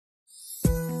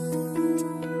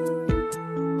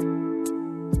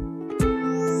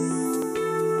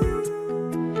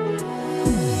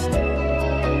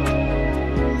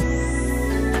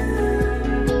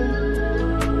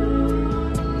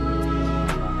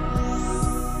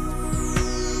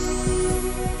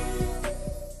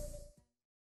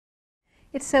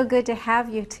It's so good to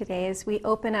have you today as we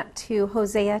open up to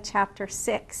Hosea chapter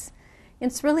 6.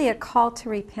 It's really a call to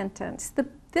repentance.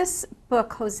 This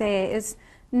book, Hosea, is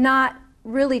not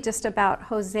really just about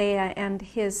Hosea and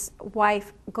his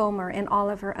wife Gomer and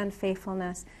all of her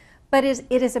unfaithfulness, but it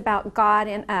is about God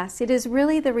and us. It is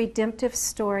really the redemptive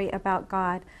story about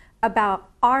God, about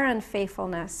our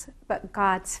unfaithfulness, but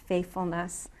God's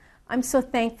faithfulness. I'm so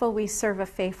thankful we serve a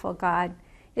faithful God.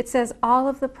 It says all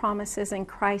of the promises in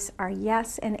Christ are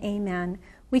yes and amen.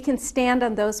 We can stand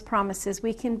on those promises.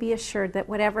 We can be assured that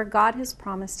whatever God has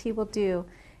promised, He will do,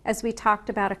 as we talked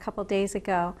about a couple days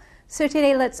ago. So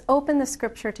today, let's open the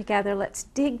scripture together. Let's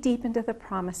dig deep into the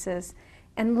promises,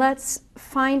 and let's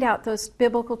find out those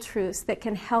biblical truths that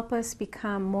can help us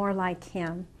become more like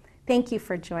Him. Thank you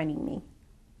for joining me.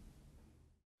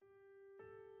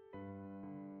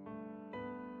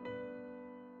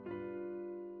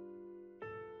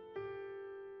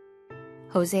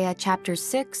 Hosea chapter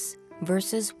 6,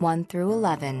 verses 1 through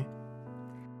 11.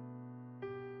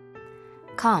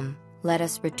 Come, let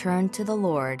us return to the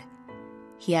Lord.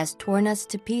 He has torn us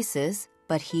to pieces,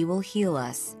 but He will heal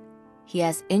us. He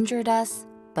has injured us,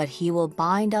 but He will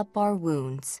bind up our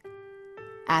wounds.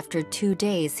 After 2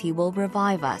 days He will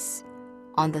revive us.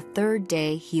 On the third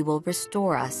day He will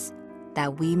restore us,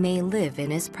 that we may live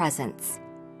in His presence.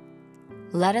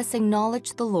 Let us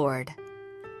acknowledge the Lord.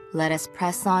 Let us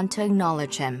press on to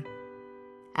acknowledge Him.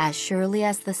 As surely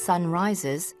as the sun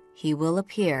rises, He will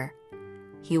appear.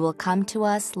 He will come to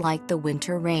us like the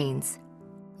winter rains,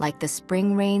 like the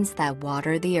spring rains that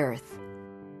water the earth.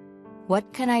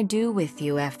 What can I do with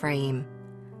you, Ephraim?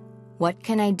 What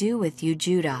can I do with you,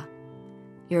 Judah?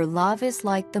 Your love is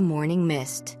like the morning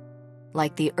mist,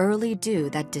 like the early dew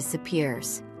that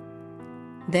disappears.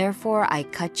 Therefore I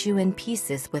cut you in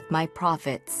pieces with my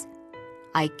prophets.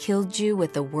 I killed you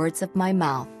with the words of my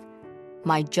mouth.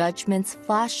 My judgments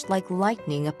flashed like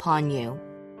lightning upon you.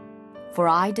 For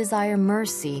I desire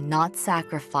mercy, not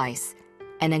sacrifice,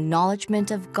 an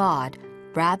acknowledgement of God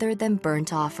rather than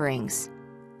burnt offerings.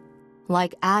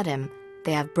 Like Adam,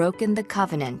 they have broken the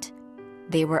covenant.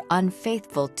 They were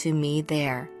unfaithful to me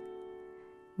there.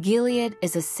 Gilead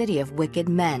is a city of wicked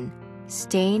men,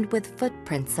 stained with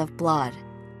footprints of blood.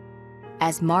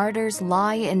 As martyrs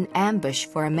lie in ambush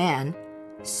for a man,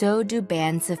 so do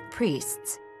bands of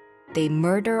priests. They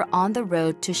murder on the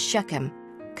road to Shechem,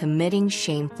 committing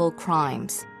shameful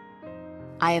crimes.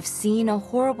 I have seen a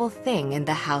horrible thing in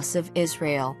the house of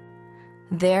Israel.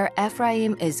 There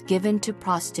Ephraim is given to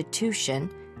prostitution,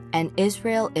 and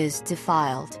Israel is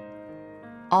defiled.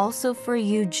 Also for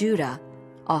you, Judah,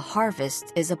 a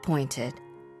harvest is appointed.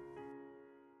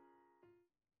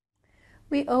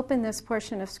 We open this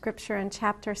portion of Scripture in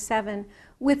chapter 7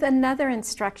 with another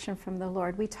instruction from the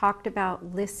Lord. We talked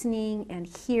about listening and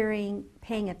hearing,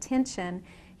 paying attention,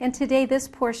 and today this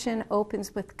portion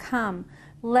opens with, "Come,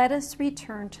 let us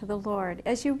return to the Lord."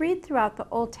 As you read throughout the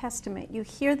Old Testament, you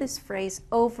hear this phrase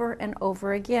over and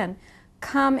over again,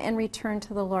 "Come and return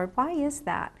to the Lord." Why is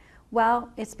that? Well,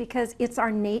 it's because it's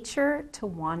our nature to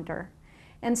wander.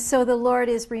 And so the Lord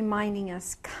is reminding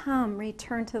us, come,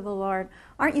 return to the Lord.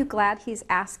 Aren't you glad He's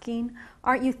asking?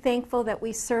 Aren't you thankful that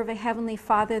we serve a Heavenly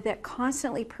Father that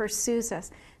constantly pursues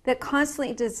us, that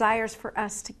constantly desires for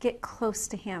us to get close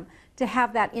to Him, to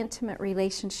have that intimate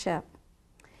relationship?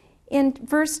 In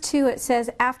verse 2 it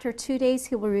says, after 2 days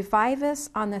He will revive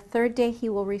us. On the third day He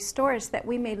will restore us, that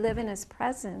we may live in His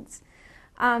presence.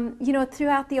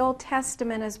 Throughout the Old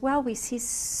Testament as well, we see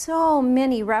so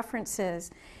many references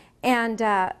and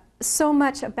so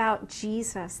much about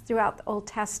Jesus throughout the Old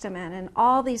Testament, and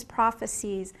all these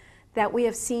prophecies that we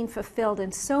have seen fulfilled,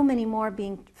 and so many more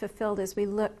being fulfilled as we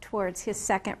look towards His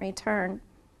second return.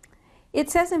 It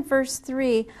says in verse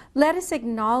 3, let us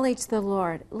acknowledge the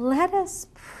Lord. Let us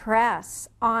press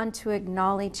on to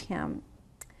acknowledge Him.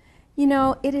 You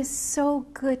know, it is so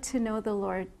good to know the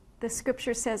Lord. The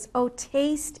scripture says, oh,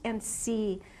 taste and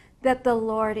see that the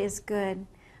Lord is good.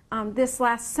 This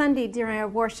last Sunday during our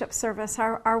worship service,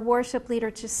 our worship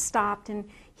leader just stopped and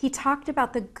he talked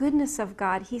about the goodness of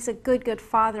God. He's a good, good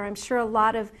Father. I'm sure a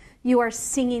lot of you are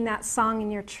singing that song in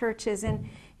your churches.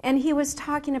 And he was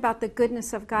talking about the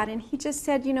goodness of God. And he just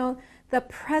said, you know, the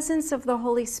presence of the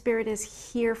Holy Spirit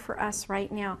is here for us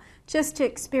right now, just to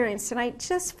experience. And I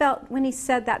just felt when he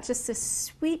said that, just a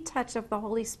sweet touch of the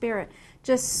Holy Spirit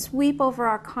just sweep over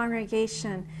our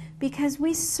congregation, because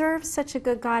we serve such a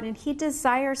good God, and He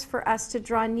desires for us to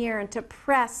draw near and to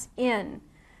press in,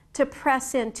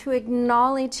 to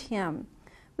acknowledge Him.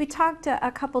 We talked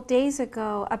a couple days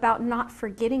ago about not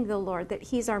forgetting the Lord, that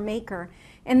He's our maker,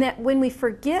 and that when we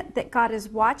forget that God is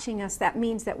watching us, that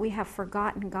means that we have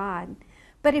forgotten God.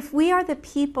 But if we are the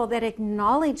people that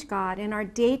acknowledge God in our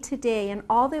day-to-day and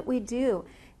all that we do,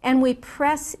 and we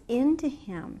press into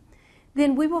Him,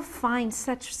 then we will find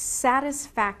such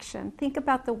satisfaction. Think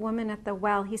about the woman at the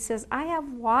well. He says, I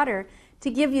have water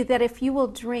to give you that if you will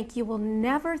drink, you will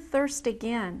never thirst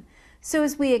again. So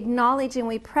as we acknowledge and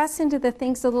we press into the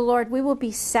things of the Lord, we will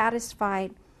be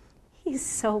satisfied. He's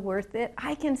so worth it.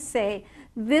 I can say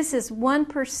this is one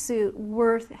pursuit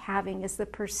worth having, is the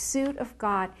pursuit of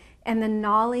God and the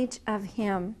knowledge of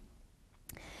Him.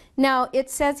 Now, it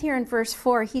says here in verse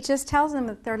 4, he just tells them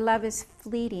that their love is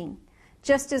fleeting.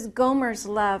 Just as Gomer's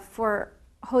love for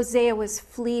Hosea was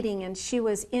fleeting and she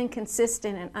was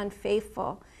inconsistent and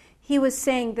unfaithful, he was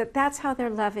saying that that's how their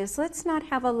love is. Let's not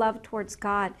have a love towards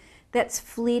God that's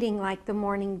fleeting like the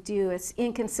morning dew. It's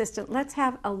inconsistent. Let's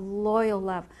have a loyal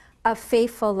love, a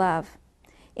faithful love.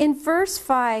 In verse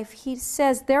 5, he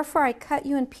says, therefore I cut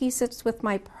you in pieces with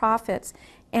my prophets,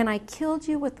 and I killed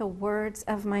you with the words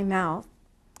of my mouth.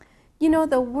 You know,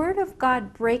 the Word of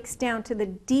God breaks down to the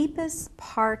deepest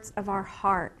parts of our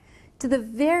heart, to the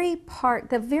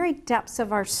very depths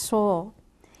of our soul.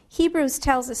 Hebrews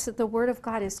tells us that the Word of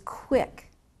God is quick.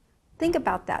 Think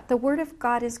about that. The Word of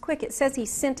God is quick. It says He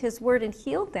sent His Word and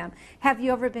healed them. Have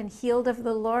you ever been healed of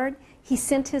the Lord? He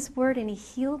sent His Word and He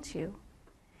healed you.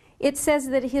 It says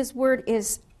that His Word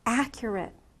is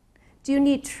accurate. Do you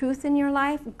need truth in your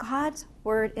life? God's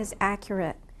Word is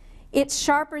accurate. It's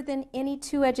sharper than any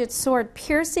two-edged sword,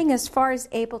 piercing as far as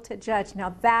able to judge.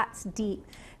 Now that's deep.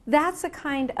 That's the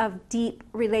kind of deep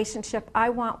relationship I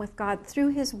want with God through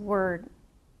His Word.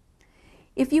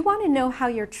 If you want to know how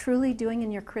you're truly doing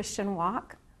in your Christian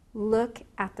walk, look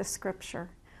at the Scripture.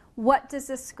 What does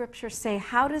the Scripture say?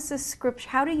 How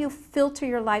do you filter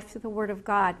your life through the Word of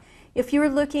God? If you're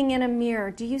looking in a mirror,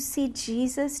 do you see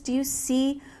Jesus? Do you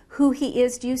see who He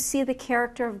is? Do you see the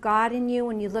character of God in you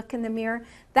when you look in the mirror?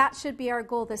 That should be our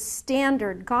goal, the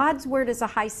standard. God's Word is a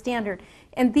high standard.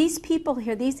 And these people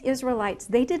here, these Israelites,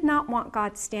 they did not want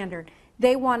God's standard.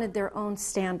 They wanted their own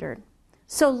standard.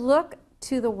 So look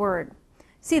to the Word.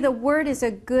 See, the Word is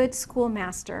a good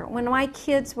schoolmaster. When my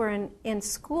kids were in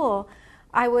school,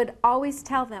 I would always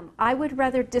tell them, I would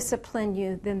rather discipline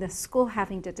you than the school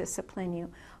having to discipline you.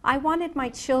 I wanted my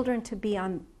children to be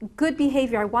on good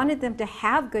behavior. I wanted them to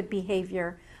have good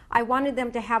behavior. I wanted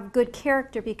them to have good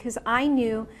character, because I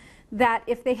knew that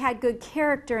if they had good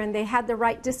character and they had the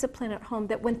right discipline at home,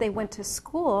 that when they went to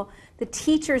school, the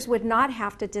teachers would not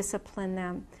have to discipline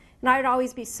them. And I'd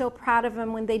always be so proud of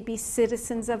them when they'd be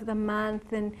citizens of the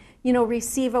month and,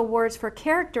 receive awards for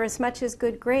character as much as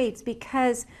good grades,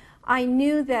 because I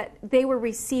knew that they were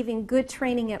receiving good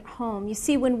training at home. You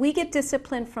see, when we get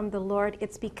discipline from the Lord,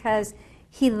 it's because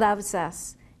He loves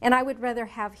us. And I would rather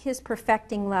have His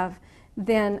perfecting love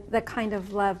than the kind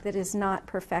of love that is not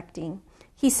perfecting.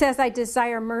 He says, I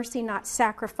desire mercy, not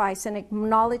sacrifice, an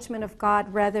acknowledgement of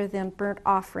God rather than burnt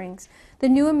offerings. The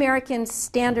New American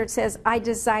Standard says, I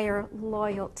desire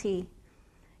loyalty.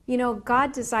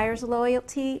 God desires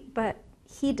loyalty, but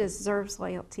He deserves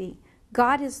loyalty.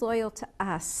 God is loyal to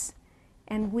us,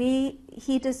 and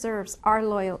He deserves our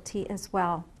loyalty as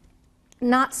well.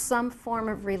 Not some form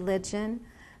of religion,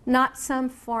 not some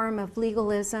form of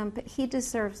legalism, but He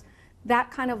deserves that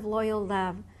kind of loyal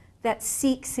love that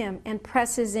seeks Him and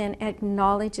presses in,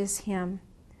 acknowledges Him.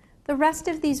 The rest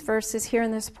of these verses here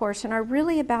in this portion are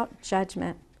really about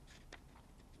judgment.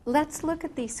 Let's look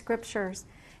at these scriptures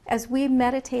as we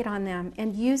meditate on them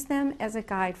and use them as a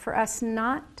guide for us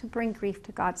not to bring grief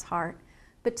to God's heart,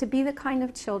 but to be the kind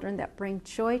of children that bring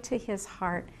joy to His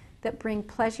heart, that bring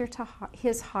pleasure to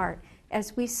His heart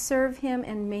as we serve Him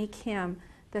and make Him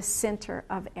the center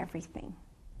of everything.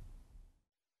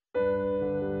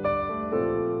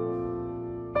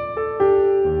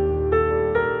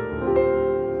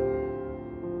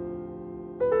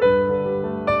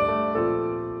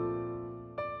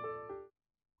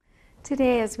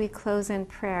 Today, as we close in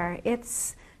prayer,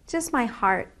 it's just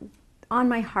on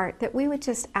my heart that we would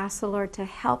just ask the Lord to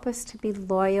help us to be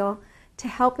loyal, to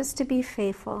help us to be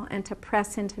faithful, and to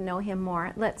press in to know Him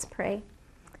more. Let's pray.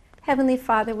 Heavenly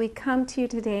Father, we come to You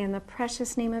today in the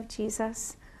precious name of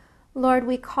Jesus. Lord,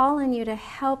 we call on You to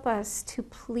help us to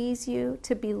please You,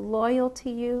 to be loyal to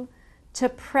You, to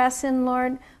press in,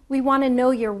 Lord. We want to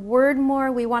know Your Word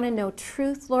more. We want to know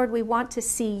truth, Lord. We want to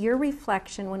see Your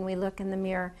reflection when we look in the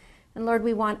mirror. And Lord,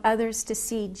 we want others to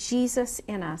see Jesus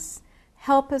in us.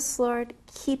 Help us, Lord.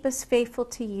 Keep us faithful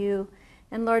to You.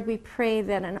 And Lord, we pray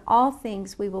that in all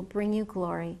things we will bring You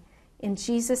glory. In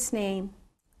Jesus' name,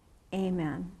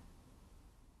 amen.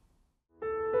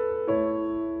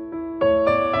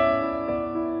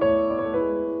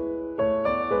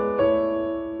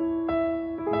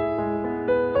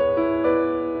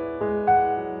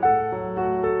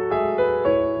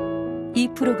 이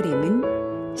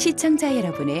프로그램은 시청자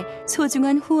여러분의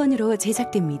소중한 후원으로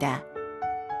제작됩니다.